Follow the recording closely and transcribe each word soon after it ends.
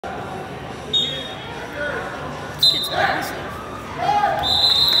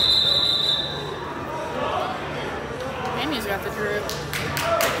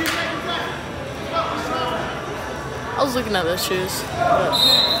I was looking at those shoes.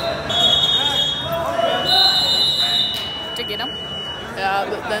 Did you get them? Yeah,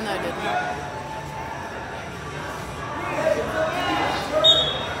 but then I didn't.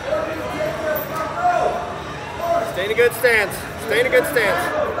 Stay in a good stance. Stay in a good stance.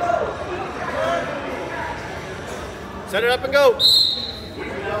 Set it up and go.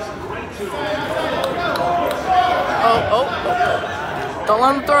 Oh. Don't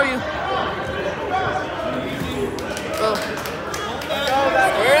let him throw you. Go.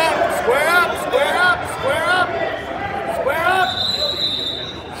 Square up, square up, square up, square up, square up,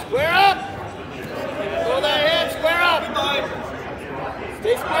 square up. Throw that hand, square up.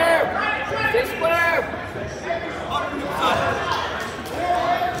 Stay square, stay square.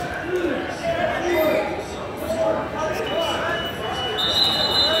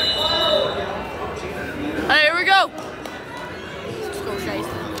 Hey, here we go. Let's go, Chase.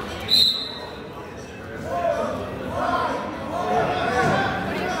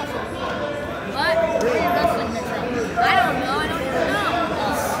 What? Where are you wrestling this from? I don't know. I don't even know.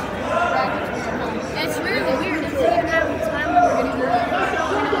 It's really weird. It doesn't even have the time when we're going to do it.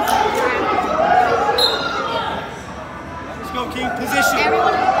 Let's go, King. Position.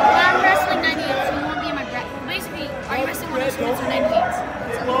 Everyone, I'm wrestling 98, so you won't be in my bracket. Basically, are you wrestling with us or 98?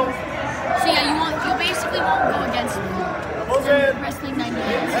 So yeah, you basically won't go against me. I'm wrestling 98.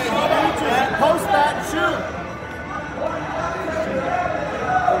 Post that, shoot.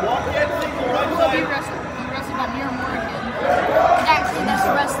 We'll be wrestling. You wrestle about Myamura again. Actually, that's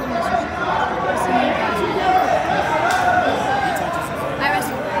wrestling this week. Wrestling you guys. I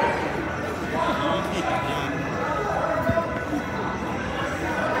wrestle.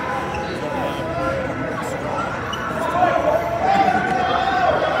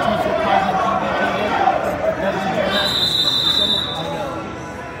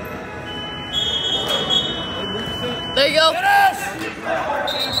 There you go.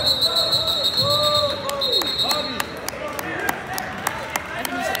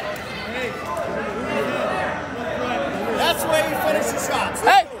 That's the way you finish your shots.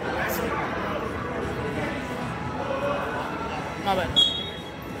 Hey! My bad.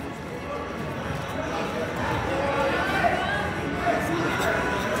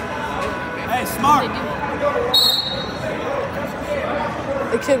 Hey, smart.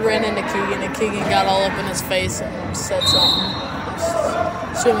 The kid ran into Keegan and Keegan got all up in his face and said something.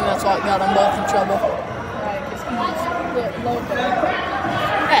 Assuming that's what got them both in trouble.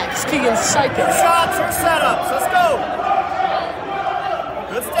 Yeah, because Keegan's a psycho. Shots or setups. Let's go.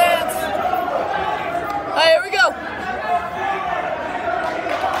 Good stance. Hey, here we go.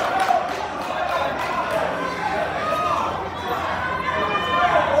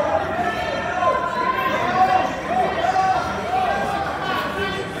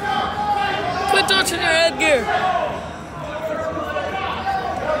 Quit touching your headgear.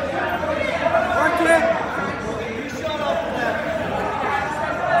 Work it.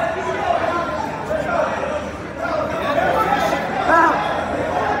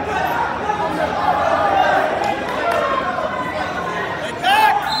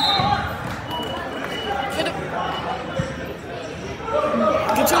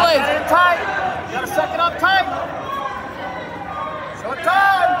 Get your legs. Get it tight. You gotta suck it up tight. Short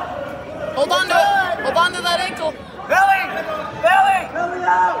time. Hold on to it. Hold on to that ankle. Belly. Belly. Belly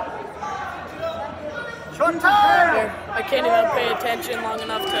out. Short time. I can't even pay attention long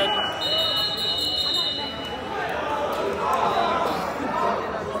enough to.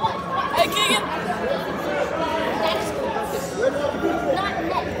 Hey, Keegan.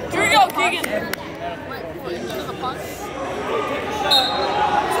 Here we go, Keegan.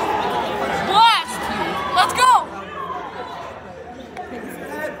 Blast! Let's go!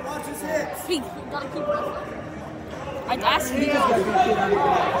 Watch his hips. Speak. Gotta keep wrestling. I'd ask you. Stay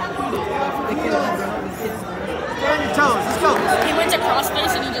on your toes. Let's go. He went to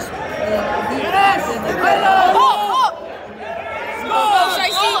crossface and he just. Yes. Oh! Go,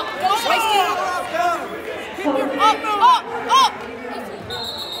 Shiesty! Go, Shiesty! Up!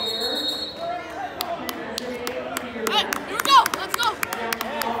 Hey, here we go! Let's go!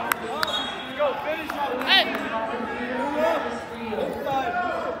 Hey!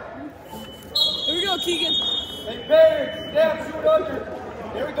 Here we go, Keegan. Hey, Barry, step, shoot under.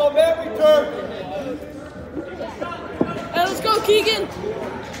 Here we go, man, return. Hey, let's go, Keegan.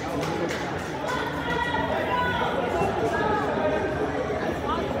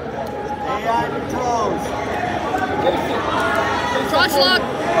 Stay on your toes. Cross lock.